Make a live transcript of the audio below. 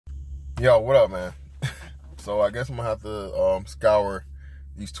Yo, what up, man? So I guess I'm gonna have to scour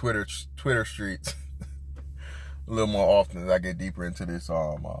these Twitter streets a little more often as I get deeper into this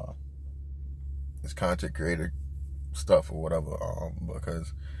this content creator stuff or whatever.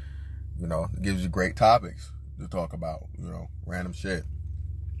 Because it gives you great topics to talk about. Random shit.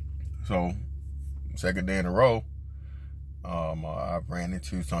 So second day in a row, I've ran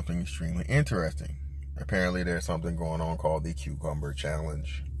into something extremely interesting. Apparently, there's something going on called the Cucumber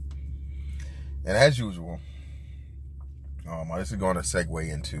Challenge. And as usual, this is going to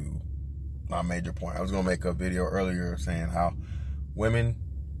segue into my major point. I was going to make a video earlier saying how women,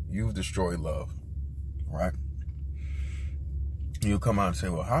 you've destroyed love, right? You'll come out and say,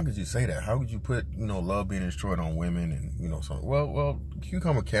 well, how could you say that? How could you put, love being destroyed on women and, something? Well,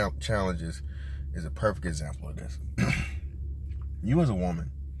 Cucumber Challenge is a perfect example of this. You as a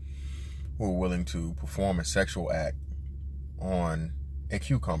woman who are willing to perform a sexual act on a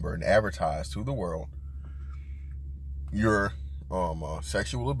cucumber and advertise to the world your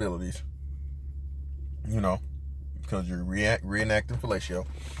sexual abilities, because you're reenacting fellatio,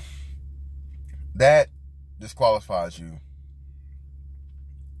 that disqualifies you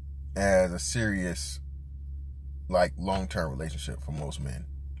as a serious, long-term relationship for most men,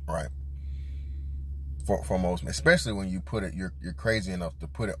 right? For most men, especially when you put it, you're crazy enough to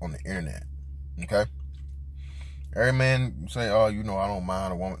put it on the internet, okay? Every man say, oh, I don't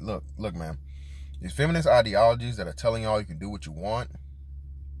mind a woman. Look, man. These feminist ideologies that are telling y'all you can do what you want,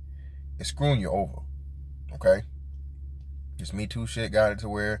 it's screwing you over, okay? This Me Too shit got it to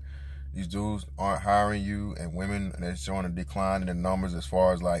where these dudes aren't hiring you, and women, they're showing a decline in the numbers as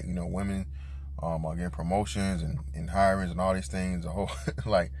far as, women are getting promotions and hirings and all these things. The whole,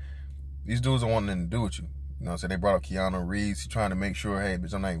 these dudes are wanting nothing to do with you. So they brought up Keanu Reeves. He's trying to make sure, hey,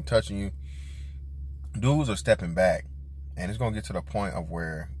 bitch, I'm not even touching you. Dudes are stepping back, and it's going to get to the point of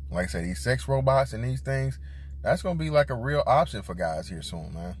where, like I said, these sex robots and these things, that's going to be like a real option for guys here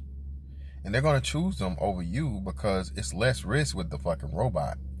soon, man. And they're going to choose them over you because it's less risk with the fucking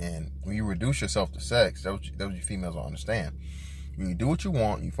robot. And when you reduce yourself to sex, that's what you females don't understand. When you do what you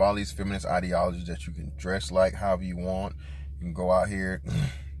want, you follow these feminist ideologies that you can dress like however you want. You can go out here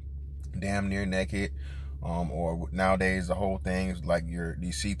damn near naked. Or nowadays the whole thing is like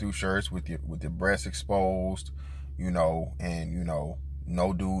these see-through shirts with your breasts exposed, and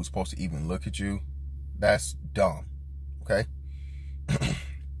no dude's supposed to even look at you. That's dumb, okay?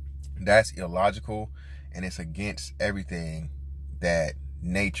 That's illogical, and it's against everything that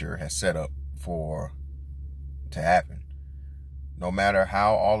nature has set up to happen. No matter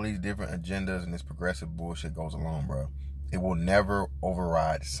how all these different agendas and this progressive bullshit goes along, bro, it will never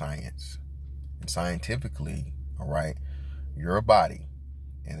override science. And scientifically, all right, you're a body,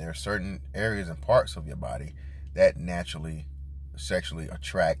 and there are certain areas and parts of your body that naturally sexually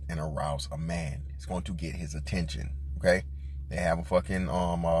attract and arouse a man. It's going to get his attention, okay? They have a fucking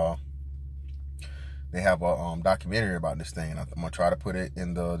documentary about this thing. I'm gonna try to put it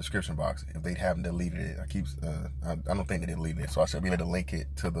in the description box if they haven't deleted it. I don't think they deleted it, so I should be able to link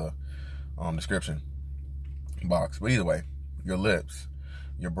it to the description box. But either way, your lips,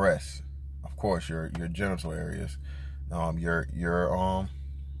 your breasts, of course, your genital areas, your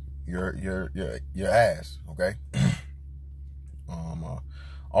ass, okay?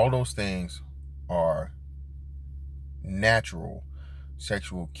 All those things are natural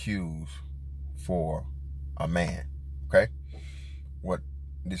sexual cues for a man, okay? What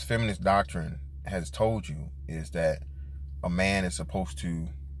this feminist doctrine has told you is that a man is supposed to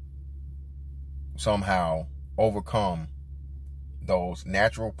somehow overcome those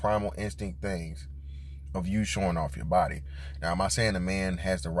natural primal instinct things of you showing off your body. Now, am I saying a man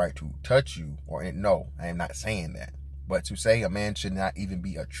has the right to touch you? No, I am not saying that. But to say a man should not even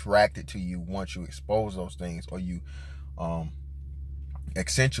be attracted to you once you expose those things or you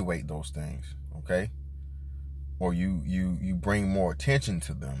accentuate those things, okay? Or you bring more attention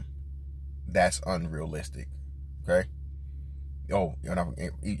to them, that's unrealistic, okay? Oh,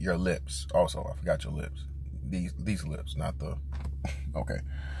 eat your lips. Also, I forgot your lips. These lips, not the... Okay.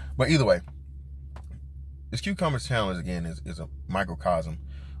 But either way, this Cucumber Challenge, again, is a microcosm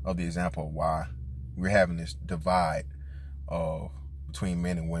of the example of why we're having this divide between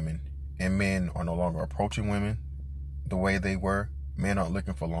men and women. And men are no longer approaching women the way they were. Men aren't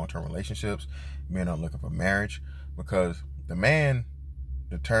looking for long-term relationships. Men aren't looking for marriage, because the man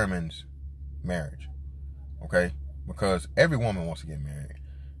determines marriage, okay? Because every woman wants to get married,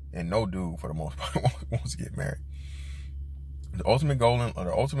 and no dude, for the most part, wants to get married. The ultimate goal, or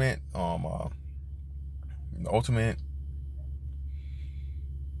the ultimate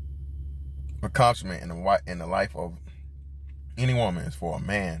accomplishment in the life of any woman is for a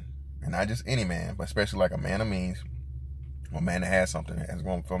man and not just any man, but especially like a man of means, or a man that has something that's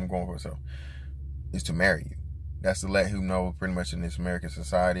going for himself, is to marry you. That's to let him know pretty much in this American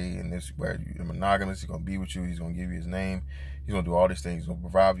society, in this where you're monogamous, he's going to be with you, he's going to give you his name, he's going to do all these things, he's going to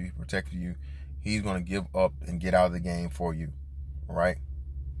provide you, protect you, he's going to give up and get out of the game for you, right?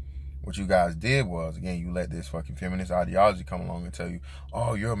 What you guys did was, again, you let this fucking feminist ideology come along and tell you,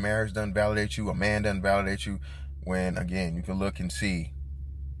 oh, your marriage doesn't validate you, a man doesn't validate you, when, again, you can look and see,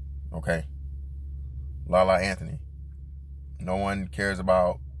 okay, Lala Anthony. No one cares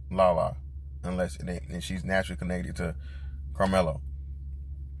about Lala unless and she's naturally connected to Carmelo.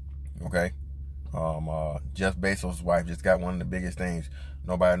 Okay? Jeff Bezos' wife just got one of the biggest things.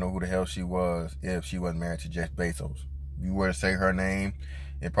 Nobody knew who the hell she was if she wasn't married to Jeff Bezos. If you were to say her name,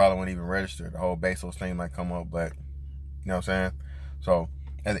 it probably wouldn't even register. The whole Bezos thing might come up, but you know what I'm saying? So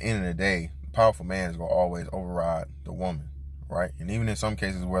at the end of the day, the powerful man is going to always override the woman, right? And even in some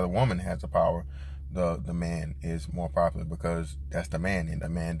cases where the woman has the power, the man is more popular because that's the man, and the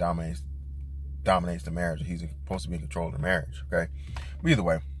man dominates the marriage. He's supposed to be in control of the marriage, okay? But either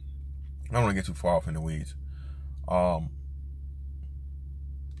way, I don't want to get too far off in the weeds.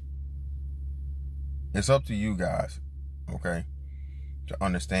 It's up to you guys, okay, to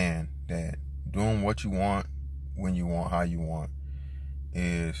understand that doing what you want, when you want, how you want,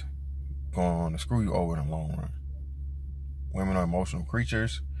 is going to screw you over in the long run. Women are emotional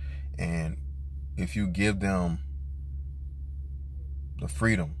creatures, and if you give them the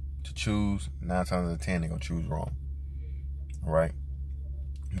freedom to choose, 9 times out of 10, they're going to choose wrong. All right?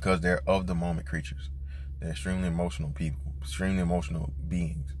 Because they're of the moment creatures. They're extremely emotional people, extremely emotional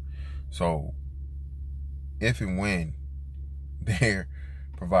beings. So, if and when they're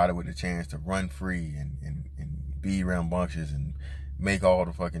provided with a chance to run free and be rambunctious and make all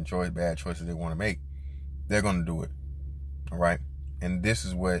the fucking bad choices they want to make, they're going to do it. All right? And this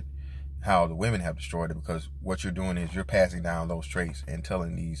is how the women have destroyed it, because what you're doing is you're passing down those traits and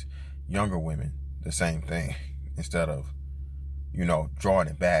telling these younger women the same thing instead of, drawing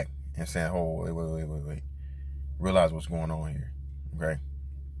it back and saying, oh, wait. Realize what's going on here, okay?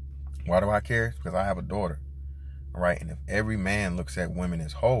 Why do I care? Because I have a daughter, all right? And if every man looks at women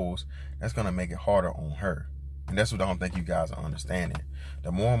as hoes, that's going to make it harder on her. And that's what I don't think you guys are understanding.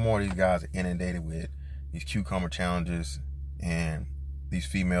 The more and more these guys are inundated with these cucumber challenges and these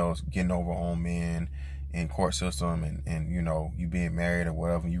females getting over on men in court system and you being married or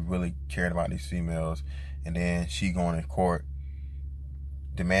whatever, you really caring about these females, and then she going to court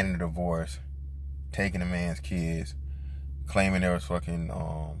demanding a divorce, taking a man's kids, claiming there was fucking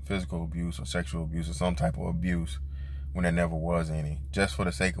physical abuse or sexual abuse or some type of abuse when there never was any, just for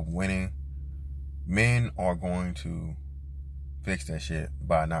the sake of winning. Men are going to fix that shit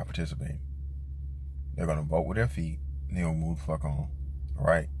by not participating. They're going to vote with their feet and they're going to move the fuck on.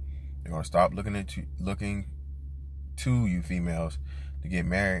 Alright? They're going to stop looking to you females to get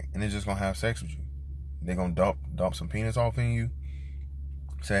married, and they're just going to have sex with you. They're going to dump some penis off in you,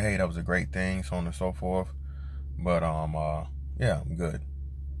 say, hey, that was a great thing, so on and so forth. But, yeah, I'm good.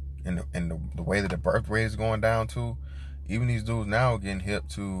 And the way that the birth rate is going down too, even these dudes now are getting hip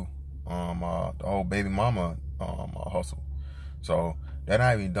to the whole baby mama hustle. So they're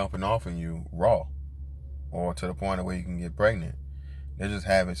not even dumping off in you raw or to the point of where you can get pregnant. They're just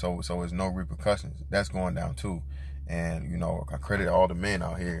having so there's no repercussions. That's going down too. And I credit all the men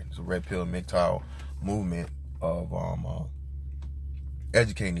out here. It's a red pill MGTOW movement of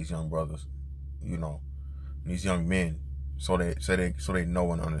educating these young brothers, these young men, so they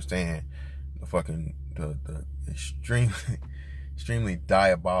know and understand the extremely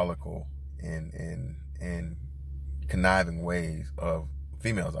diabolical and conniving ways of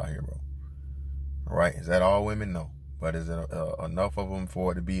females out here, bro. All right, is that all women? No, but is it enough of them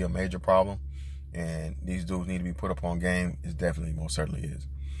for it to be a major problem? And these dudes need to be put up on game. It definitely, most certainly is.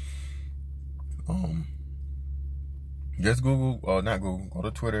 Just not Google, go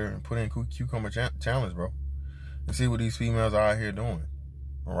to Twitter and put in cucumber challenge, bro, and see what these females are out here doing.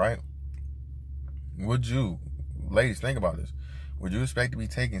 All right, would you, ladies, think about this? Would you expect to be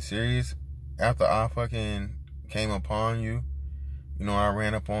taken serious after I fucking came upon you? I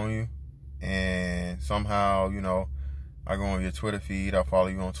ran up on you, and somehow, I go on your Twitter feed, I follow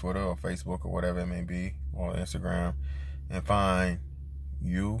you on Twitter or Facebook or whatever it may be, or Instagram, and find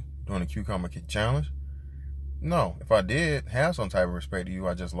you doing a cucumber challenge? No. If I did have some type of respect to you,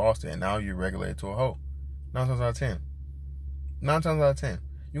 I just lost it, and now you're regulated to a hoe. 9 times out of 10. 9 times out of 10.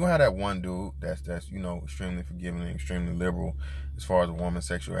 You're going to have that one dude that's extremely forgiving and extremely liberal as far as a woman's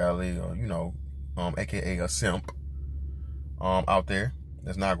sexuality, or, aka a simp, out there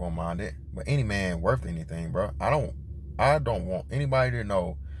that's not going to mind it. But any man worth anything, bro, I don't want anybody to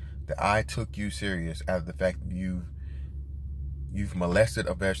know that I took you serious after the fact that you've molested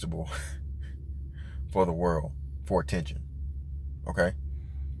a vegetable for the world, for attention. Okay?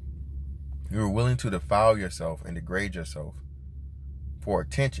 You're willing to defile yourself and degrade yourself for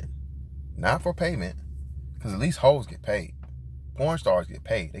attention, not for payment, because at least hoes get paid. Porn stars get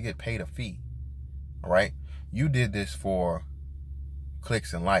paid. They get paid a fee. All right? You did this for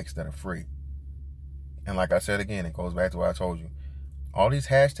clicks and likes that are free. And like I said again, it goes back to what I told you. All these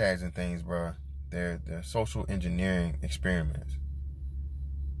hashtags and things, bro, they're social engineering experiments.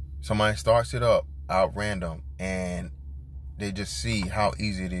 Somebody starts it up out random and they just see how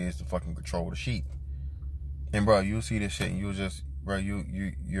easy it is to fucking control the sheep. And bro, you'll see this shit and you'll just, bro,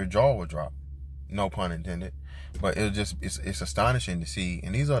 your jaw will drop. No pun intended. But it's astonishing to see.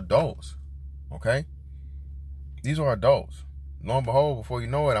 And these are adults. Okay? These are adults. Lo and behold, before you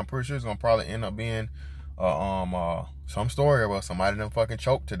know it, I'm pretty sure it's gonna probably end up being some story about somebody done fucking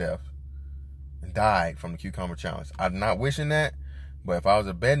choked to death and died from the cucumber challenge. I'm not wishing that, but if I was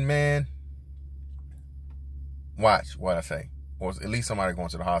a betting man, watch what I say. Or at least somebody going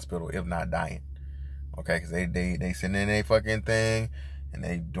to the hospital, if not dying. Okay, because they sitting in their fucking thing and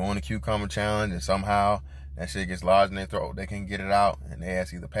they doing the cucumber challenge and somehow that shit gets lodged in their throat. They can't get it out and they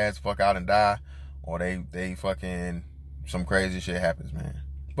ask either pass the fuck out and die or they fucking some crazy shit happens, man.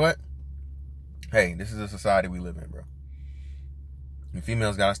 But hey, this is the society we live in, bro. The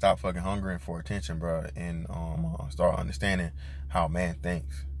females gotta stop fucking hungering for attention, bro, and start understanding how a man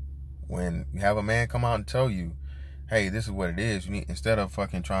thinks. When you have a man come out and tell you, hey, this is what it is, you need, instead of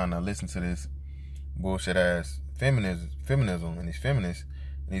fucking trying to listen to this bullshit ass feminism and these feminists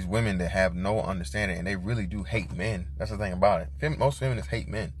and these women that have no understanding and they really do hate men. That's the thing about it. Most feminists hate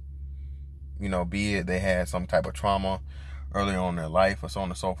men. You know, be it they had some type of trauma early on in their life or so on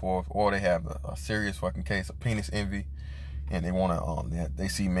and so forth, or they have a serious fucking case of penis envy and they want to they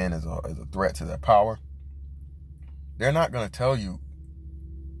see men as a threat to their power. They're not going to tell you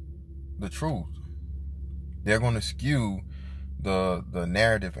the truth. They're going to skew the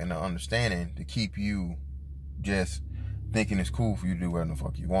narrative and the understanding to keep you just thinking it's cool for you to do whatever the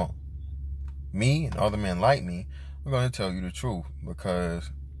fuck you want. Me and other men like me are going to tell you the truth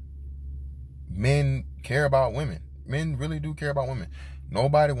because men care about women. Men really do care about women.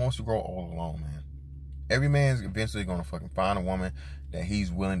 Nobody wants to grow old alone, man. Every man's eventually going to fucking find a woman that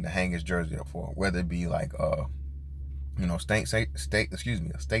he's willing to hang his jersey up for, whether it be like a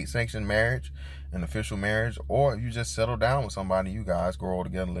state-sanctioned marriage, an official marriage, or you just settle down with somebody, you guys grow old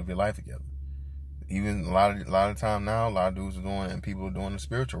together and live your life together. Even a lot of time now, a lot of dudes are doing it and people are doing the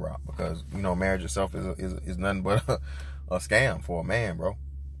spiritual route because, you know, marriage itself is nothing but a scam for a man, bro.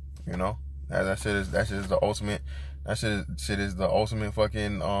 You know? That shit is the ultimate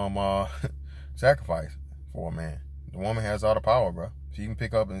fucking sacrifice for a man. The woman has all the power, bro. She can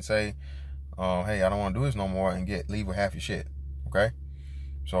pick up and say, hey, I don't want to do this no more and leave with half your shit. Okay?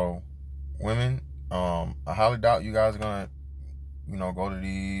 So, women, I highly doubt you guys are gonna, you know, go to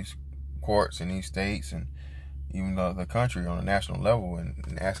these courts in these states and even the country on a national level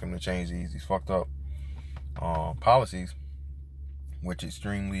and ask them to change these fucked up policies, which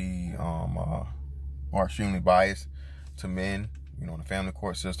extremely are extremely biased to men. You know, the family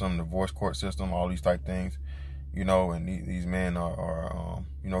court system, divorce court system, all these type things. You know, and these men are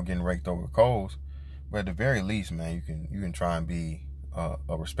you know, getting raked over coals. But at the very least, man, you can try and be a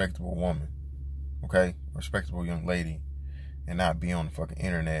respectable woman, okay, a respectable young lady, and not be on the fucking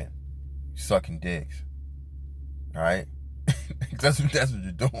internet sucking dicks. All right, that's what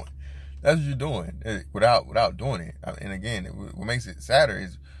you're doing. That's what you're doing without doing it. And again, what makes it sadder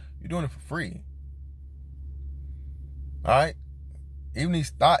is you're doing it for free. All right, even these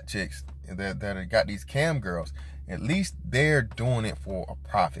thought chicks that have got these cam girls, at least they're doing it for a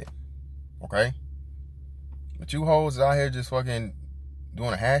profit. Okay? But you hoes out here just fucking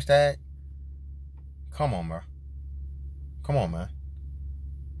doing a hashtag? Come on, bro. Come on, man.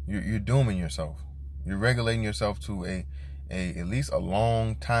 You're dooming yourself. You're regulating yourself to a at least a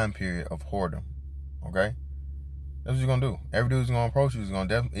long time period of whoredom. Okay? That's what you're gonna do. Every dude's gonna approach you is gonna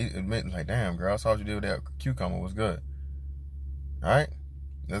definitely admit, like, damn, girl, I saw what you did with that cucumber. Was good. Alright?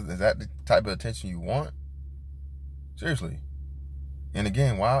 Is that the type of attention you want? Seriously. And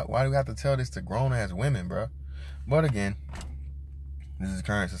again, why do we have to tell this to grown-ass women, bro? But again, this is the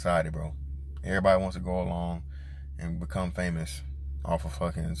current society, bro. Everybody wants to go along and become famous off of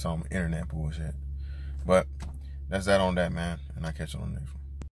fucking some internet bullshit. But that's that on that, man. And I'll catch you on the next one.